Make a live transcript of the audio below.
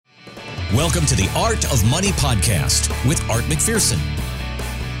Welcome to the Art of Money podcast with Art McPherson.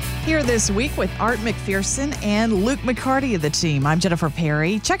 Here this week with Art McPherson and Luke McCarty of the team. I'm Jennifer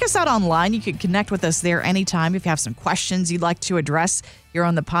Perry. Check us out online. You can connect with us there anytime if you have some questions you'd like to address here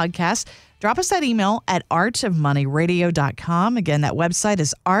on the podcast. Drop us that email at artofmoneyradio.com. Again, that website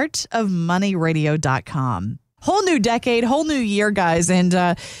is artofmoneyradio.com. Whole new decade, whole new year, guys. And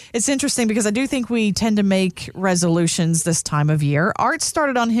it's interesting because I do think we tend to make resolutions this time of year. Art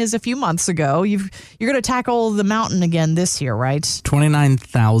started on his a few months ago. You're going to tackle the mountain again this year, right?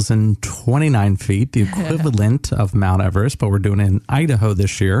 29,029 feet, the equivalent of Mount Everest, but we're doing it in Idaho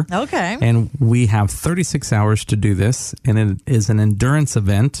this year. Okay. And we have 36 hours to do this, and it is an endurance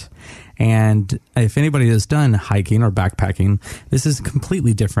event. And if anybody has done hiking or backpacking, this is a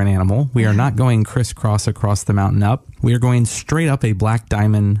completely different animal. We are not going crisscross across the mountain up. We are going straight up a Black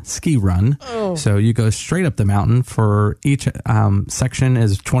Diamond ski run. Oh. So you go straight up the mountain. For each section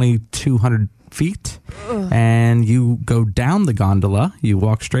is 2,200 feet. Ugh. And you go down the gondola. You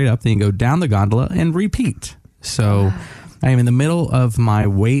walk straight up, then you go down the gondola and repeat. So I am in the middle of my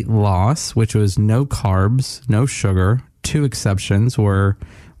weight loss, which was no carbs, no sugar. Two exceptions were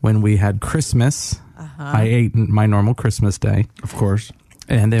when we had Christmas, I ate my normal Christmas day. Of course.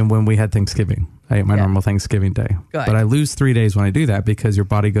 And then when we had Thanksgiving, I ate my normal Thanksgiving day. Good. But I lose 3 days when I do that because your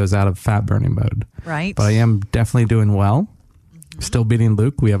body goes out of fat burning mode. Right. But I am definitely doing well. Still beating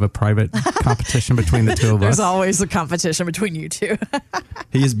Luke. We have a private competition between the two of us. There's always a competition between you two.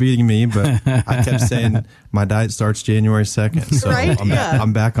 He is beating me, but I kept saying my diet starts January 2nd. So right?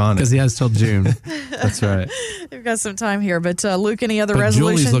 I'm back on it. Because he has till June. That's right. We've got some time here. But Luke, any other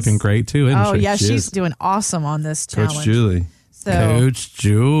resolutions? Julie's looking great too, isn't she? Oh, yeah. She She's is. doing awesome on this challenge. Coach Julie. So, Coach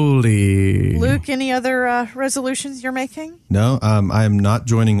Julie. Luke, any other resolutions you're making? No, I am not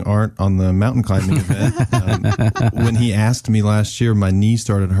joining Art on the mountain climbing event. When he asked me last year, my knee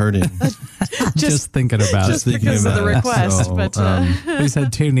started hurting. Just thinking about just it. because of the request. So, but He's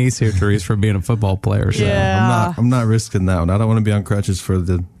had 2 knee surgeries from being a football player. So. Yeah. I'm not risking that one. I don't want to be on crutches for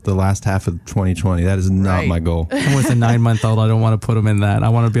the last half of 2020. That is not my goal. And with a 9-month-old, I don't want to put him in that. I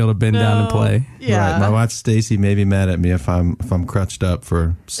want to be able to bend down and play. Yeah. Right. My wife Stacy may be mad at me if I'm crutched up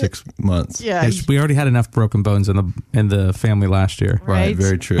for 6 months. Yeah. We already had enough broken bones in the family last year. Right,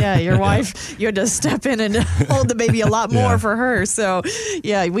 very true. Yeah, your wife, you had to step in and hold the baby a lot more for her. So,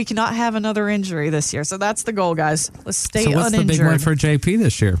 yeah, we cannot have another injury this year. So that's the goal, guys. Let's stay So what's uninjured. the big one for JP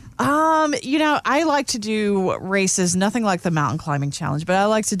this year? I like to do races, nothing like the mountain climbing challenge, but I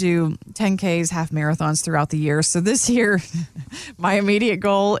like to do 10Ks, half marathons throughout the year. So this year, my immediate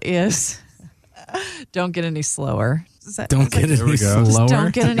goal is don't get any slower. Don't get any slower.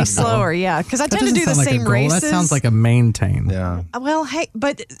 Don't get any slower, yeah. Because I tend to do the same races. That sounds like a maintain. Yeah. Well, hey,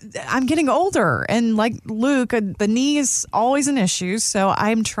 but I'm getting older. And like Luke, the knee is always an issue. So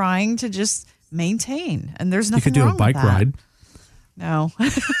I'm trying to just maintain. And there's nothing wrong with that. You could do a bike ride. No,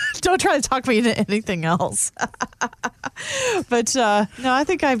 don't try to talk me into anything else. But no, I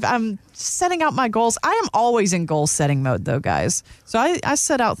think I'm setting out my goals. I am always in goal setting mode, though, guys. So I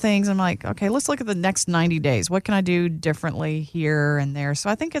set out things. I'm like, okay, let's look at the next 90 days. What can I do differently here and there?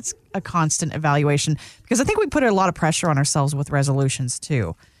 So I think it's a constant evaluation because I think we put a lot of pressure on ourselves with resolutions,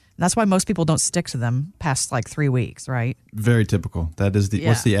 too. And that's why most people don't stick to them past like 3 weeks, right? Very typical. That is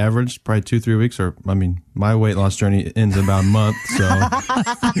what's the average? Probably 2-3 weeks, or my weight loss journey ends in about a month. So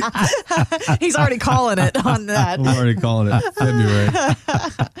he's already calling it on that. I'm already calling it February.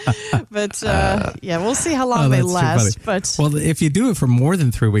 But we'll see how long they last. But if you do it for more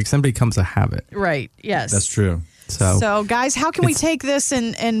than 3 weeks, then it becomes a habit. Right. Yes. That's true. So guys, how can we take this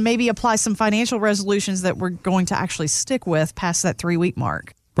and maybe apply some financial resolutions that we're going to actually stick with past that 3-week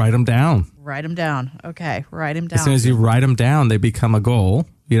mark? Write them down. Write them down. Okay, write them down. As soon as you write them down, they become a goal.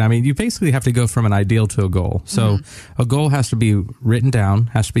 You basically have to go from an ideal to a goal. So a goal has to be written down,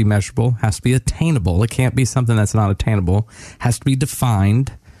 has to be measurable, has to be attainable. It can't be something that's not attainable. Has to be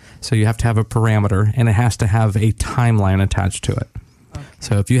defined. So you have to have a parameter, and it has to have a timeline attached to it. Okay.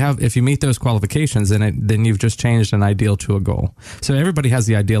 So if you meet those qualifications, then you've just changed an ideal to a goal. So everybody has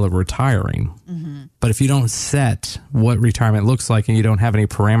the ideal of retiring. But if you don't set what retirement looks like and you don't have any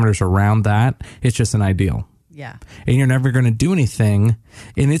parameters around that, it's just an ideal. Yeah. And you're never going to do anything.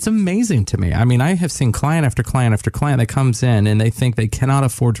 And it's amazing to me. I have seen client after client after client that comes in and they think they cannot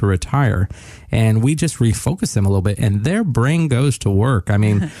afford to retire. And we just refocus them a little bit and their brain goes to work.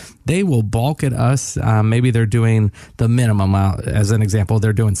 They will balk at us. Maybe they're doing the minimum. As an example,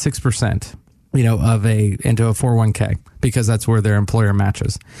 they're doing 6%, into a 401k. because that's where their employer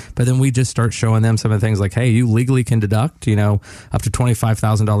matches. But then we just start showing them some of the things like, hey, you legally can deduct, up to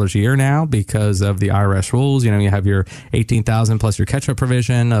 $25,000 a year now because of the IRS rules. You have your $18,000 plus your catch-up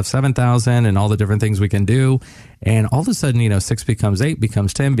provision of $7,000 and all the different things we can do. And all of a sudden, 6 becomes 8,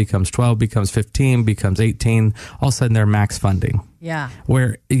 becomes 10, becomes 12, becomes 15, becomes 18. All of a sudden, they're max funding. Yeah.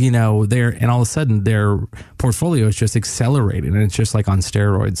 Where, and all of a sudden their portfolio is just accelerating and it's just like on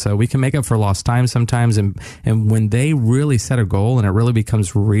steroids. So we can make up for lost time sometimes. And when they really set a goal and it really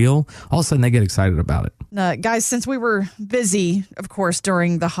becomes real, all of a sudden they get excited about it. Guys, since we were busy, of course,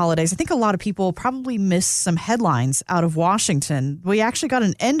 during the holidays, I think a lot of people probably missed some headlines out of Washington. We actually got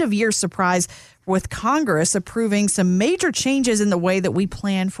an end of year surprise with Congress approving some major changes in the way that we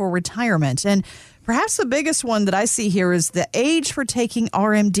plan for retirement. And perhaps the biggest one that I see here is the age for taking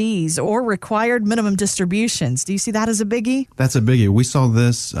RMDs or required minimum distributions. Do you see that as a biggie? That's a biggie. We saw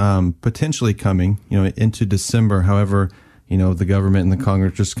this potentially coming, into December. However, the government and the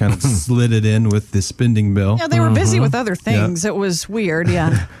Congress just kind of slid it in with the spending bill. Yeah, they were busy with other things. It was weird.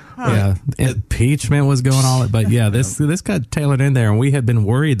 Yeah. Yeah, impeachment was going on, but this got tailored in there, and we had been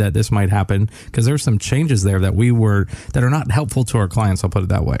worried that this might happen because there's some changes there that are not helpful to our clients. I'll put it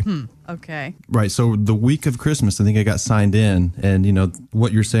that way. Okay. Right. So the week of Christmas, I think I got signed in, and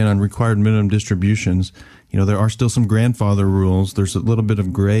what you're saying on required minimum distributions. There are still some grandfather rules. There's a little bit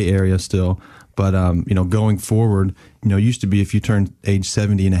of gray area still. But, going forward, used to be if you turned age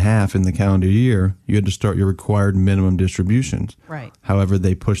 70 and a half in the calendar year, you had to start your required minimum distributions. Right. However,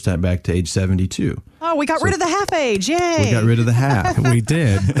 they pushed that back to age 72. Oh, we got rid of the half age. Yay. We got rid of the half. We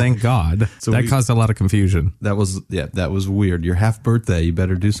did. Thank God. So that caused a lot of confusion. That was weird. Your half birthday, you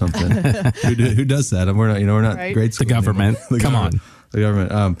better do something. Who does that? And we're not right. grade school. The government. Come on. The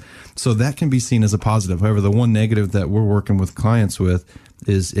government. So that can be seen as a positive. However, the one negative that we're working with clients with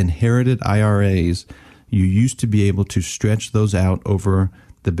is inherited IRAs. You used to be able to stretch those out over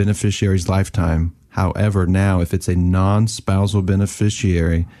the beneficiary's lifetime. However, now if it's a non-spousal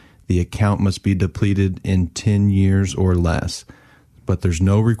beneficiary, the account must be depleted in 10 years or less. But there's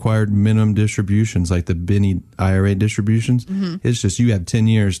no required minimum distributions like the Benny IRA distributions. It's just you have 10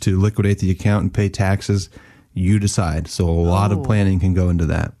 years to liquidate the account and pay taxes. You decide. So a lot of planning can go into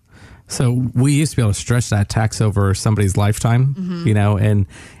that. So we used to be able to stretch that tax over somebody's lifetime,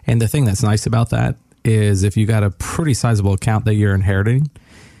 and the thing that's nice about that is if you got a pretty sizable account that you're inheriting,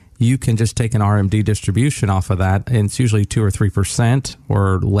 you can just take an RMD distribution off of that, and it's usually 2 or 3%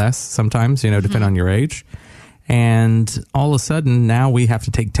 or less sometimes, depending on your age. And all of a sudden, now we have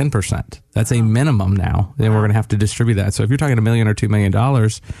to take 10%. That's a minimum now. Then we're going to have to distribute that. So if you're talking $1 million or $2 million, all of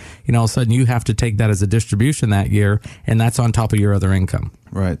a sudden you have to take that as a distribution that year, and that's on top of your other income.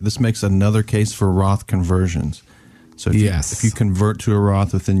 Right. This makes another case for Roth conversions. So if you convert to a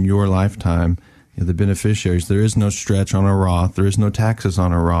Roth within your lifetime, the beneficiaries, there is no stretch on a Roth. There is no taxes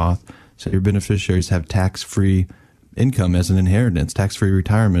on a Roth. So your beneficiaries have tax-free income as an inheritance, tax-free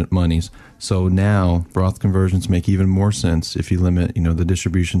retirement monies. So now Roth conversions make even more sense if you limit, the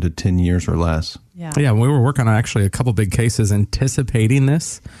distribution to 10 years or less. Yeah, we were working on actually a couple big cases anticipating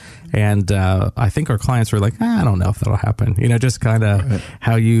this. And I think our clients were like, I don't know if that'll happen. Just kind of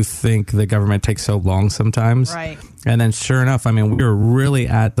how you think the government takes so long sometimes. Right. And then sure enough, we were really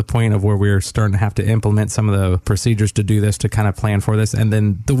at the point of where we were starting to have to implement some of the procedures to do this, to kind of plan for this. And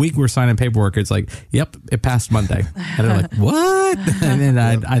then the week we're signing paperwork, it's like, yep, it passed Monday. And they're like, what? And then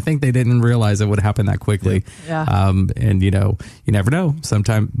I think they didn't realize it would happen that quickly. Yeah. And, you never know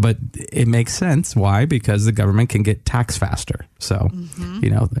sometimes. But it makes sense. Why? Because the government can get taxed faster. So,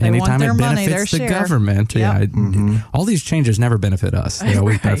 anytime it benefits the government, all these changes never benefit us.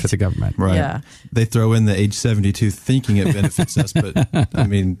 We benefit the government. Right. Yeah. They throw in the age 72 thinking it benefits us, but Not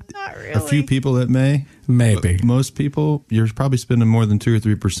really. A few people it may. Maybe. But most people, you're probably spending more than 2 or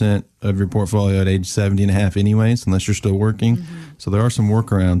 3% of your portfolio at age 70 and a half anyways, unless you're still working. So there are some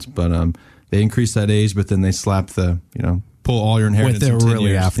workarounds, but they increase that age, but then they slap the, pull all your inheritance what they're in 10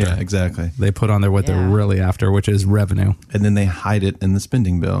 really years. after. Yeah, exactly. They put on there what they're really after, which is revenue. And then they hide it in the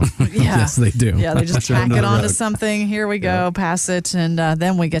spending bill. Yes, they do. Yeah, they just tack under it the onto rug. something. Here we go, pass it, and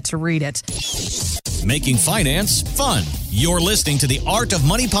then we get to read it. Making finance fun. You're listening to the Art of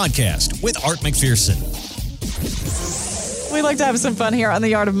Money podcast with Art McPherson. We like to have some fun here on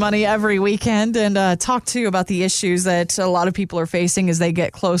The Art of Money every weekend and talk to you about the issues that a lot of people are facing as they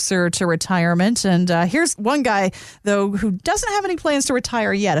get closer to retirement. And here's one guy, though, who doesn't have any plans to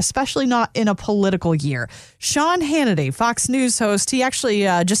retire yet, especially not in a political year. Sean Hannity, Fox News host, he actually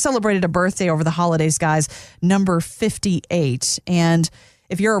just celebrated a birthday over the holidays, guys, number 58. And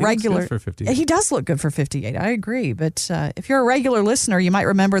if you're a He looks regular, good for 58. he does look good for 58. I agree. But if you're a regular listener, you might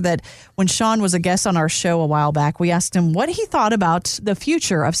remember that when Sean was a guest on our show a while back, we asked him what he thought about the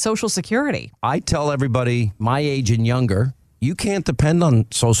future of Social Security. I tell everybody my age and younger, you can't depend on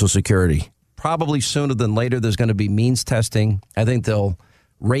Social Security. Probably sooner than later, there's going to be means testing. I think they'll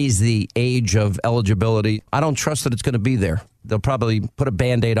raise the age of eligibility. I don't trust that it's going to be there. They'll probably put a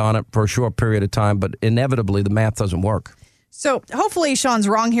Band-Aid on it for a short period of time, but inevitably the math doesn't work. So hopefully Sean's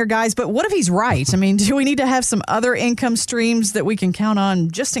wrong here, guys. But what if he's right? I mean, do we need to have some other income streams that we can count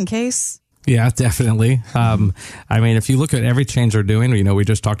on just in case? Yeah, definitely. I mean, if you look at every change they're doing, we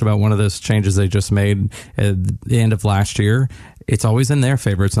just talked about one of those changes they just made at the end of last year. It's always in their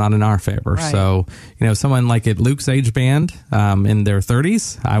favor. It's not in our favor. Right. So, someone like at Luke's age band in their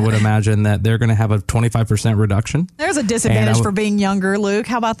 30s, I would imagine that they're going to have a 25% reduction. There's a disadvantage for being younger, Luke.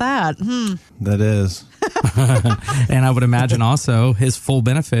 How about that? That is. And I would imagine also his full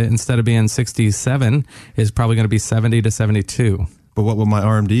benefit, instead of being 67, is probably going to be 70 to 72. But what will my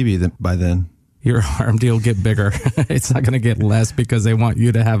RMD be by then? Your RMD will get bigger. It's not going to get less because they want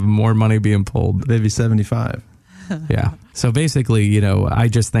you to have more money being pulled. Maybe 75. Yeah. So basically, I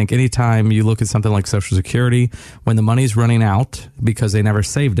just think anytime you look at something like Social Security, when the money's running out because they never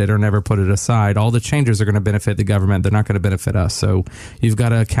saved it or never put it aside, all the changes are going to benefit the government. They're not going to benefit us. So you've got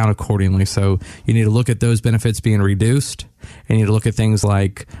to account accordingly. So you need to look at those benefits being reduced, and you need to look at things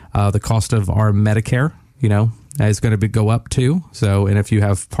like the cost of our Medicare, is going to go up too. So, and if you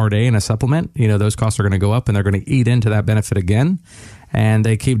have Part A and a supplement, those costs are going to go up and they're going to eat into that benefit again. And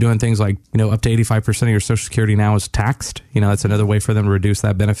they keep doing things like, up to 85% of your Social Security now is taxed. That's another way for them to reduce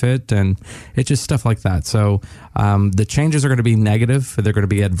that benefit. And it's just stuff like that. So the changes are going to be negative. They're going to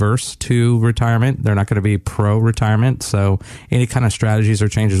be adverse to retirement. They're not going to be pro-retirement. So any kind of strategies or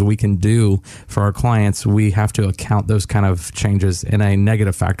changes we can do for our clients, we have to account those kind of changes in a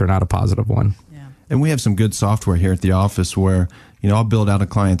negative factor, not a positive one. And we have some good software here at the office where, I'll build out a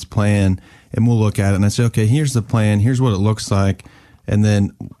client's plan and we'll look at it and I say, okay, here's the plan. Here's what it looks like. And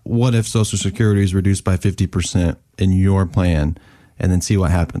then what if Social Security is reduced by 50% in your plan, and then see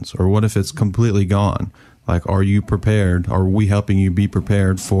what happens? Or what if it's completely gone? Like, are you prepared? Are we helping you be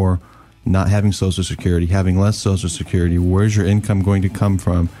prepared for not having Social Security, having less Social Security? Where's your income going to come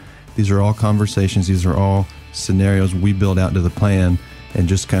from? These are all conversations. These are all scenarios we build out to the plan and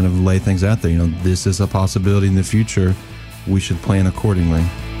just kind of lay things out there. This is a possibility in the future. We should plan accordingly.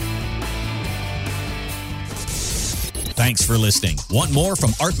 Thanks for listening. Want more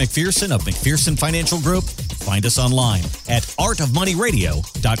from Art McPherson of McPherson Financial Group? Find us online at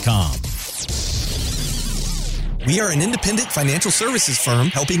artofmoneyradio.com. We are an independent financial services firm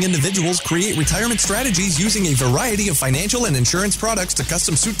helping individuals create retirement strategies using a variety of financial and insurance products to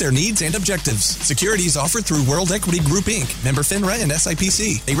custom suit their needs and objectives. Securities offered through World Equity Group, Inc., member FINRA and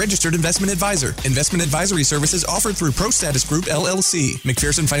SIPC, a registered investment advisor. Investment advisory services offered through ProStatus Group, LLC.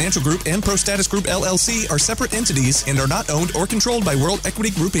 McPherson Financial Group and ProStatus Group, LLC are separate entities and are not owned or controlled by World Equity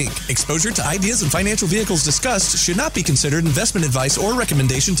Group, Inc. Exposure to ideas and financial vehicles discussed should not be considered investment advice or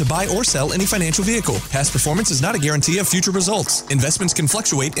recommendation to buy or sell any financial vehicle. Past performance is not a guarantee of future results. Investments can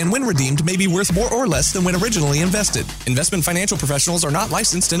fluctuate and when redeemed may be worth more or less than when originally invested. Investment financial professionals are not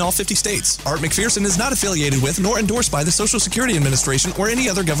licensed in all 50 states. Art McPherson is not affiliated with nor endorsed by the Social Security Administration or any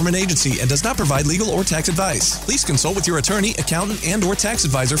other government agency and does not provide legal or tax advice. Please consult with your attorney, accountant, and or tax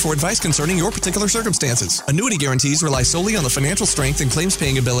advisor for advice concerning your particular circumstances. Annuity guarantees rely solely on the financial strength and claims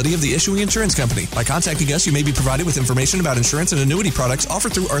paying ability of the issuing insurance company. By contacting us, you may be provided with information about insurance and annuity products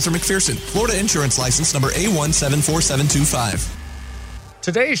offered through Arthur McPherson. Florida Insurance License number A174. 725.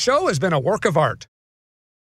 Today's show has been a work of art.